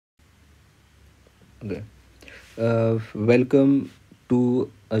Okay. Welcome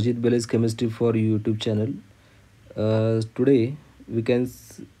to Ajit Bele's Chemistry for YouTube channel. Today we can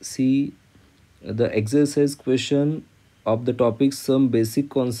see the exercise question of the topic some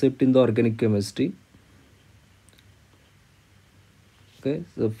basic concept in the organic chemistry. Okay.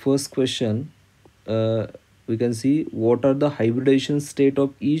 The first question we can see what are the hybridization state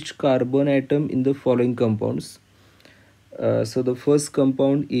of each carbon atom in the following compounds. So the first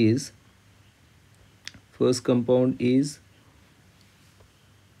compound is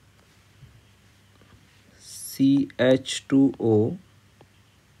CH2O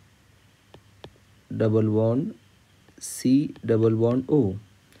double bond C double bond O.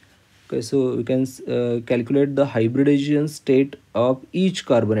 Okay, so we can calculate the hybridization state of each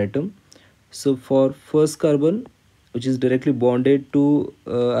carbon atom. So for first carbon, which is directly bonded to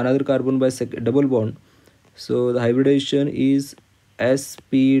another carbon by double bond, so the hybridization is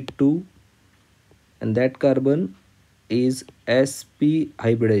sp2, and that carbon is sp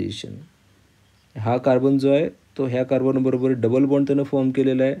hybridization. हा carbon जो आहे तो ह्या carbon बरोबर double bond त्यानं form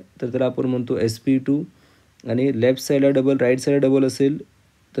केलेला आहे, तर त्याला आपण म्हणतो sp2. आणि लेफ्ट साईडला डबल, राईट साईडला डबल असेल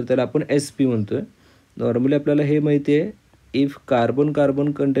तर त्याला आपण sp म्हणतोय. नॉर्मली आपल्याला हे माहिती आहे, if carbon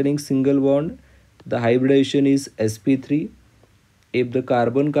carbon containing single bond the hybridisation is sp3. If the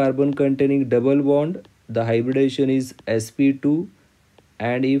carbon carbon containing double bond the hybridisation is sp2.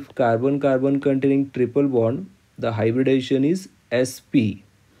 and if carbon carbon containing triple bond the hybridization is sp.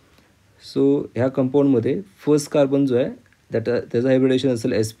 सो ह्या कंपाऊंडमध्ये first carbon जो आहे त्याचं हायब्रिडेशन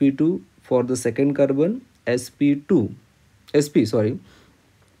असेल sp2. For the second carbon sp sorry.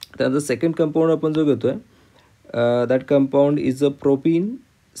 त्यानंतर second compound आपण जो घेतो आहे that compound is a propene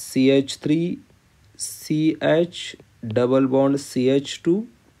CH3CH double bond CH2.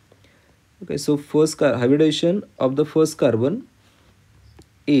 Okay, so first हायब्रिडेशन of the first carbon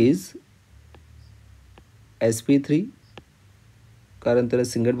is sp3, कारण त्याला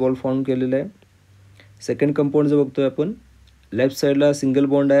सिंगल बॉन्ड फॉर्म केलेला आहे. सेकंड कंपाऊंड जो बघतोय आपण, लेफ्ट साईडला सिंगल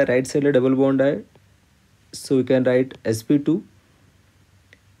बॉन्ड आहे, राईट साईडला डबल बॉन्ड आहे. So we can write sp2.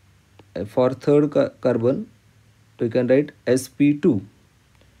 For third carbon we can write sp2.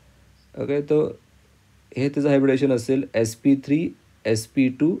 Okay, तो हे त्याचं हायब्रिडेशन असेल sp3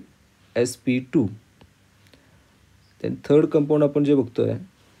 sp2 sp2. Then third compound आपण जे बघतोय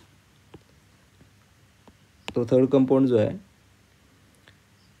तो थर्ड कंपाऊंड जो आहे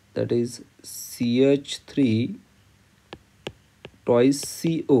that is CH3 twice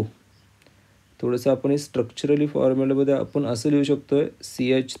CO. थोडंसं आपण हे स्ट्रक्चरली फॉर्म्युलामध्ये आपण असं लिहू शकतोय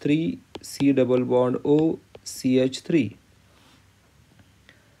CH3 C double bond O CH3.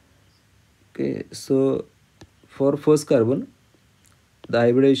 Okay, so for first carbon the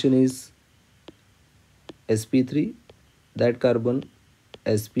हायब्रिडेशन is sp3, that carbon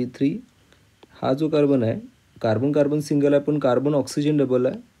sp3. हा जो कार्बन आहे, कार्बन कार्बन सिंगल आहे पण कार्बन ऑक्सिजन डबल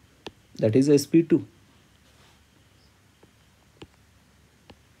आहे, that is sp2.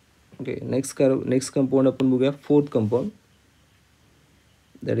 okay, next compound आपण बघूया fourth compound,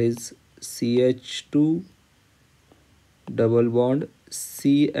 that is CH2 double bond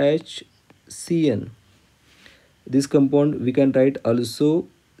CHCN. this compound we can write also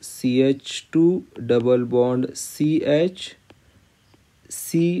CH2 double bond CH C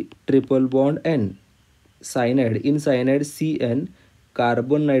triple bond N. cyanide, in cyanide CN,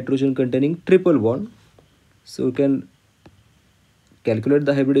 carbon nitrogen containing triple bond. So we can calculate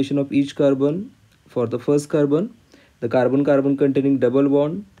the hybridization of each carbon. For the first carbon, the carbon carbon containing double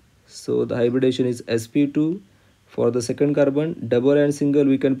bond, so the hybridization is sp2. For the second carbon, double and single,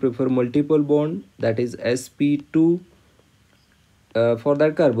 we can prefer multiple bond, that is sp2. For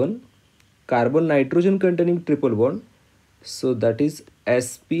that carbon, carbon nitrogen containing triple bond, so that is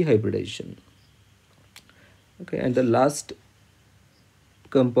sp hybridization. Okay, and the last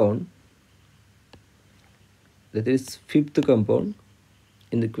compound, that is fifth compound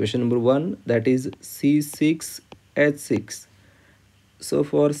in the question number 1, that is C6H6. so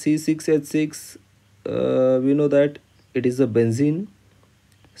for C6H6 we know that it is a benzene.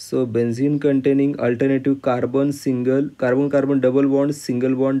 so benzene containing alternative carbon single, carbon carbon double bond,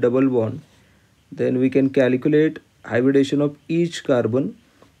 single bond, double bond. then we can calculate hybridization of each carbon.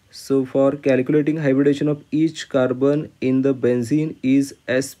 So for calculating hybridization of each carbon in the benzene is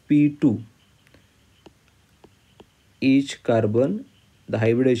sp2. Each carbon, the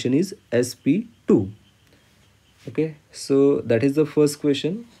hybridization is sp2. Okay, so that is the first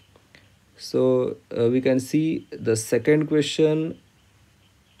question. So we can see the second question,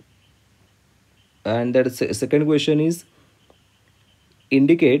 and that second question is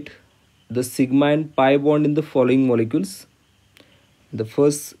indicate the sigma and pi bond in the following molecules. The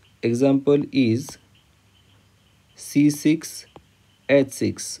first example is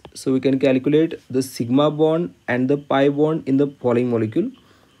C6H6. So we can calculate the sigma bond and the pi bond in the following molecule.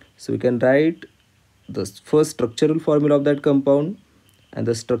 So we can write the first structural formula of that compound, and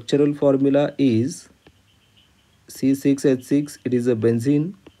the structural formula is C6H6. It is a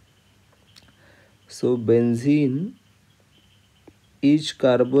benzene. So benzene, each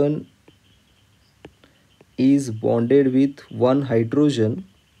carbon is bonded with one hydrogen,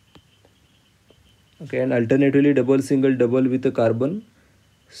 okay, and alternatively double, single, double with a carbon.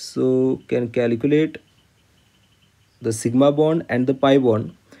 So can calculate the sigma bond and the pi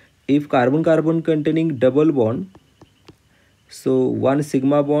bond. If carbon carbon containing double bond, so one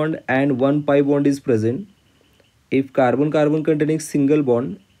sigma bond and one pi bond is present. If carbon carbon containing single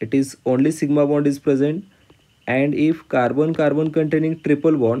bond, it is only sigma bond is present. And if carbon carbon containing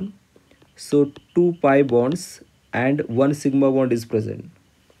triple bond, so two pi bonds and one sigma bond is present.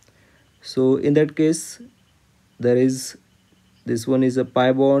 So in that case, there is, this one is a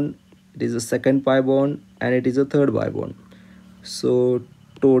pi bond, it is a second pi bond, and it is a third pi bond. So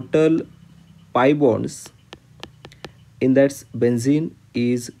total pi bonds in that benzene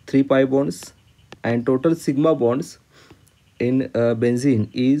is 3 pi bonds, and total sigma bonds in benzene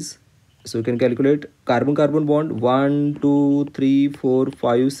is, so you can calculate carbon carbon bond 1 2 3 4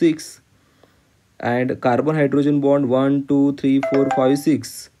 5 6, and carbon hydrogen bond 1 2 3 4 5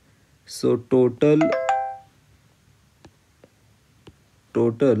 6. So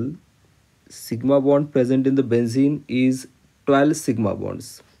total sigma bond present in the benzene is 12 sigma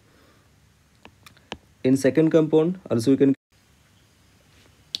bonds. In second compound also we can,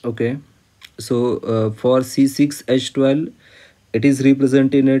 okay, so for C6H12, it is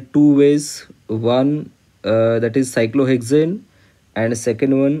represented in two ways. One that is cyclohexane, and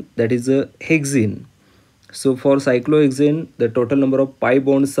second one that is a hexene. So for cyclohexane, the total number of pi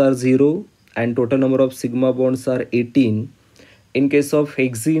bonds are 0 and total number of sigma bonds are 18. In case of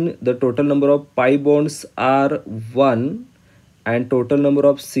hexene, the total number of pi bonds are 1 and total number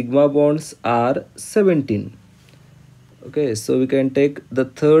of sigma bonds are 17. Okay, so we can take the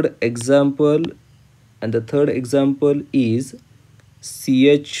third example, and the third example is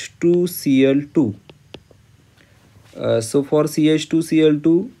CH2Cl2. So for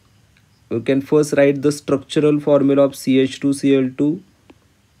CH2Cl2, we can first write the structural formula of CH2Cl2,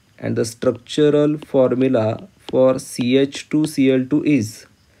 and the structural formula for CH2Cl2 is,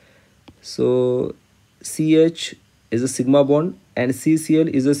 so CH is a sigma bond and CCl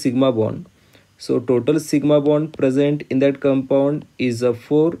is a sigma bond. So total sigma bond present in that compound is a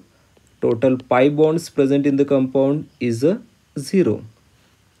 4. Total pi bonds present in the compound is a 0.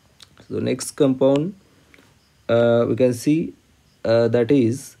 So next compound we can see that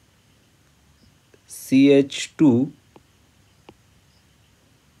is CH2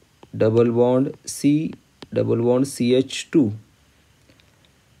 double bond C double bond CH2.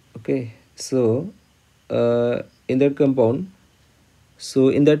 Okay, so in that compound, so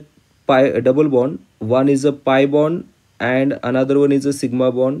in that pi double bond, one is a pi bond and another one is a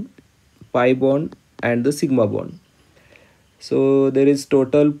sigma bond, pi bond and the sigma bond. So there is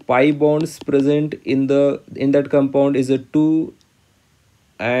total pi bonds present in that compound is a 2,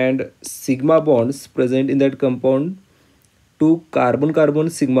 and sigma bonds present in that compound 2 carbon carbon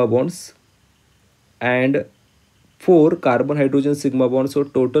sigma bonds and 4 carbon hydrogen sigma bonds. So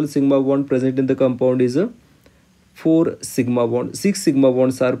total sigma bond present in the compound is a 4 sigma bond. 6 sigma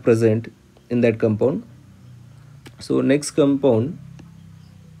bonds are present in that compound. So next compound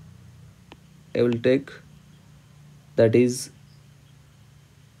I will take, that is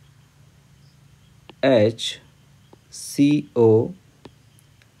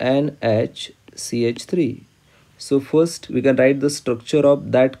HCONHCH3. So first we can write the structure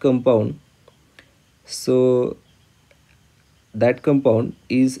of that compound. So that compound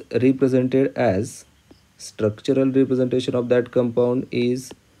is represented as, structural representation of that compound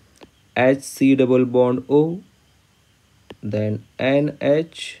is HC double bond O, then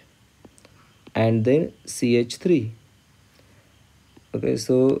NH, and then CH3. Okay,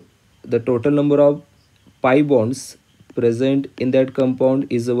 so the total number of pi bonds present in that compound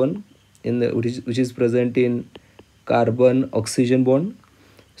is 1, which is present in carbon oxygen bond.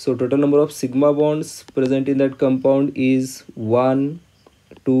 So total number of sigma bonds present in that compound is 1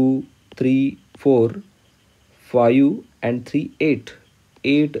 2 3 4 5 and 3 8.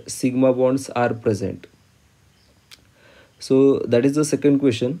 8 sigma bonds are present. So that is the second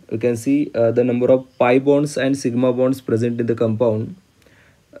question. You can see the number of pi bonds and sigma bonds present in the compound.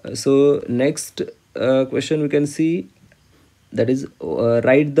 So next question we can see, that is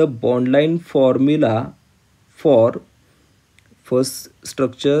write the bond line formula for first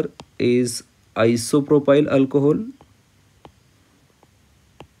structure is isopropyl alcohol,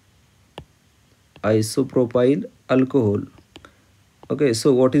 isopropyl alcohol. Okay,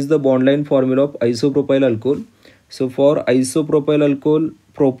 so what is the bond line formula of isopropyl alcohol? So for isopropyl alcohol,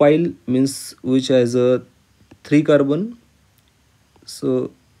 propyl means which has a 3 carbon.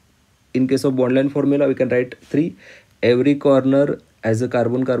 So in case of bond line formula, we can write 3. Every corner has a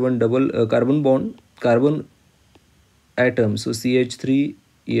carbon carbon double carbon bond, carbon atom. So CH3,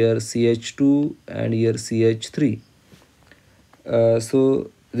 here CH2, and here CH3. So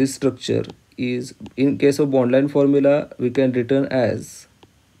this structure is, in case of bond line formula, we can written as,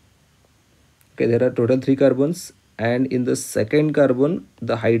 okay, there are total 3 carbons, and in the second carbon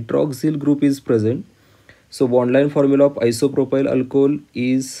the hydroxyl group is present. So bond line formula of isopropyl alcohol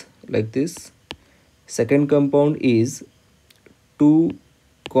is like this. Second compound is 2,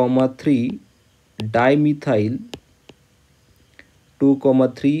 3 dimethyl 2,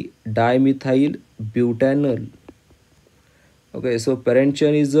 3 dimethyl butanol. Okay, so parent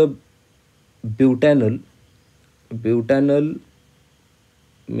chain is a butanol. Butanol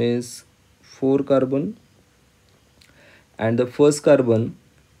means 4 carbon, and the first carbon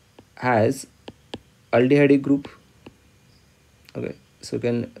has aldehyde group. Okay, so you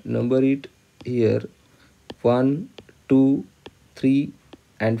can number it here 1, 2, 3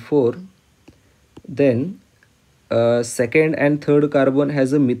 and 4. Then second and third carbon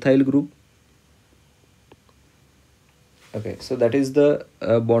has a methyl group. Okay, so that is the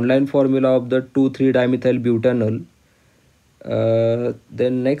bond line formula of the 2,3 dimethyl butanol.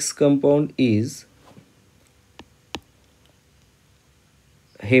 Then next compound is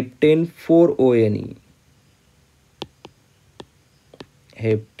heptane 4-ONE.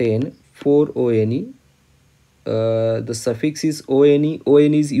 Heptane 4-ONE. The suffix is ONE.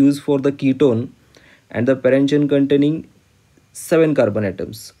 ONE is used for the ketone, and the parent chain containing 7 carbon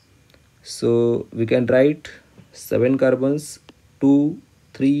atoms. So we can write 7 carbons: 2,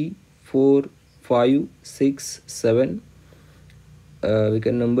 3, 4, 5, 6, 7. We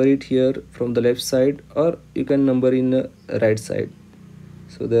can number it here from the left side, or you can number in the right side.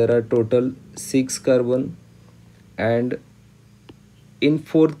 So there are total 6 carbon, and in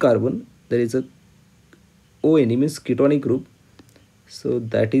fourth carbon there is a ONE, means ketonic group. So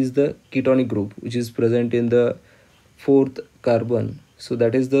that is the ketonic group which is present in the fourth carbon. So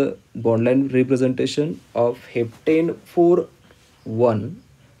that is the bond line representation of heptane 4-1.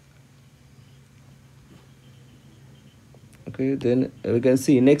 Okay, then we can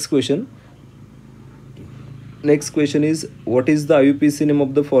see next question. Next question is, what is the IUPAC name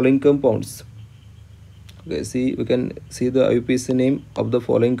of the following compounds? Okay, see, we can see the IUPAC name of the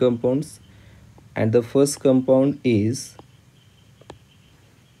following compounds, and the first compound is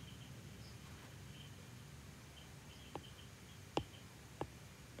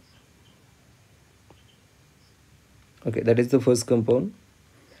okay, that is the first compound.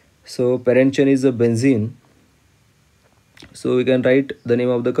 So parent chain is a benzene. So we can write the name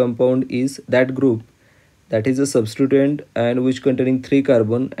of the compound is that group that is a substituent and which containing 3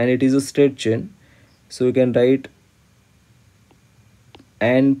 carbon, and it is a straight chain. So we can write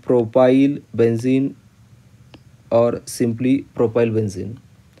N-propyl benzene, or simply propyl benzene.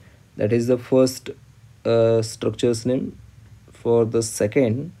 That is the first structure's name. For the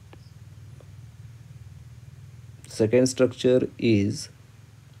second structure is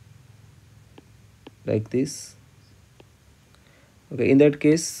like this. Okay, in that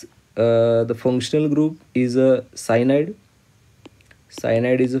case the functional group is a cyanide.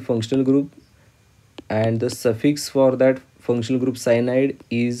 Cyanide is a functional group, and the suffix for that functional group cyanide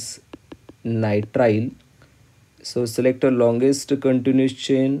is nitrile. So select a longest continuous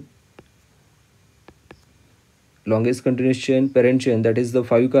chain parent chain, that is the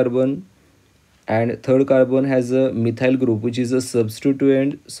 5 carbon, and third carbon has a methyl group which is a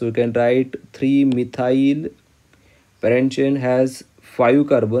substituent. So you can write 3 methyl. Parent chain has 5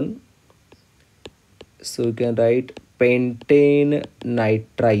 carbon, so you can write pentane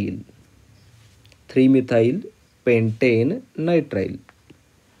nitrile. 3 methyl pentane nitrile.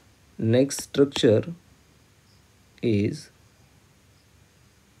 Next structure is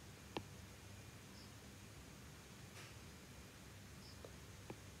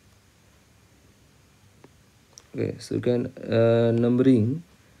okay, so you can numbering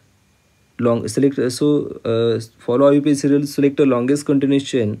long select. Follow IUPAC serial, select a longest continuous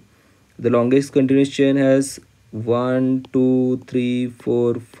chain. The longest continuous chain has 1, 2, 3,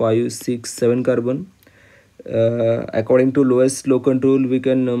 4, 5, 6, 7 carbon. According to lowest low control, we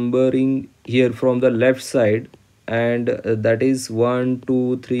can numbering here from the left side, and that is 1,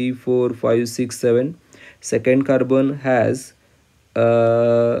 2, 3, 4, 5, 6, 7. Second carbon has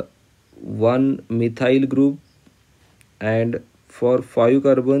 1 methyl group, and for 5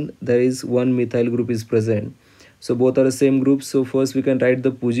 carbon there is one methyl group is present. So both are the same group. So first we can write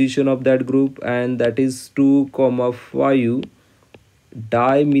the position of that group, and that is 2 comma 5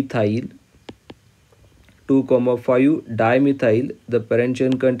 dimethyl, 2 comma 5 dimethyl, the parent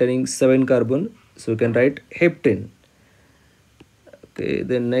chain containing 7 carbon. So we can write heptane. Okay,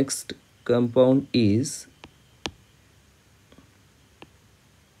 the next compound is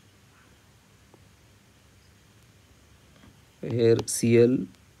here Cl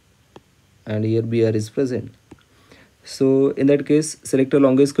and here Br is present. So in that case, select the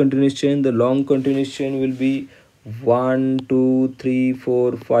longest continuous chain. The long continuous chain will be 1 2 3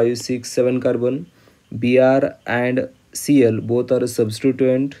 4 5 6 7 carbon. Br and Cl both are a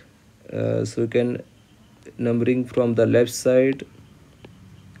substituent, so you can numbering from the left side.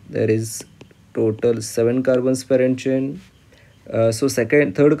 There is total 7 carbons parent chain. So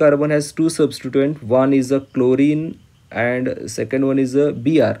third carbon has two substituent. One is a chlorine and second one is a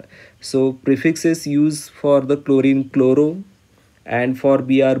Br. So prefixes used for the chlorine chloro and for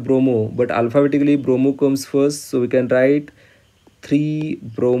Br bromo, but alphabetically bromo comes first. So we can write 3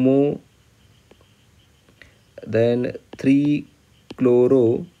 bromo, then 3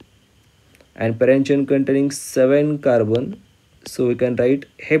 chloro, and parent chain containing 7 carbon. So we can write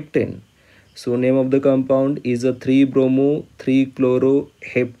heptane. So name of the compound is a 3 bromo 3 chloro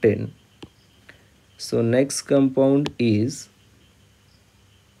heptane. So next compound is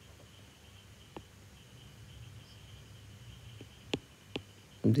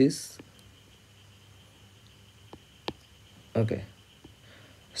this. Okay,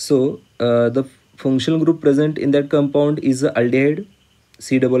 so the functional group present in that compound is a aldehyde,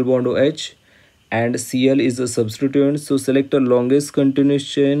 C double bond OH, and Cl is a substituent. So select the longest continuous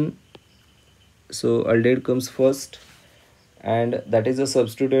chain. So aldehyde comes first, and that is a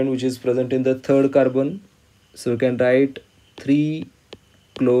substituent which is present in the third carbon. So we can write 3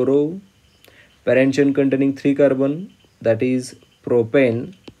 chloro, parent chain containing 3 carbon, that is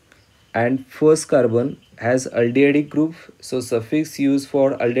propane, and first carbon has aldehydic group. So suffix used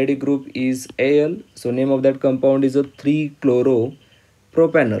for aldehydic group is Al. So name of that compound is a 3 chloro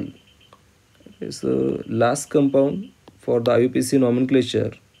propanol. Okay, so last compound for the IUPAC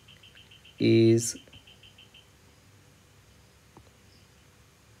nomenclature is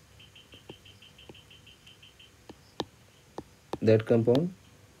that compound.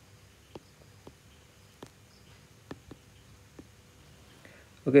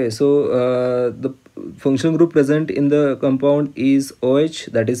 Okay, so the functional group present in the compound is OH,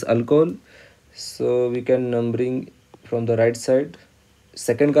 that is alcohol. So we can numbering from the right side.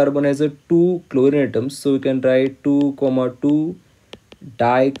 Second carbon has a 2 chlorine atoms, so we can write 2 comma 2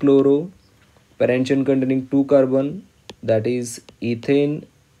 dichloro, parent chain containing 2 carbon, that is ethane,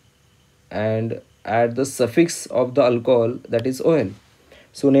 and add the suffix of the alcohol, that is OL.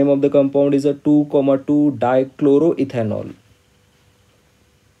 So name of the compound is a 2 comma 2 dichloroethanol.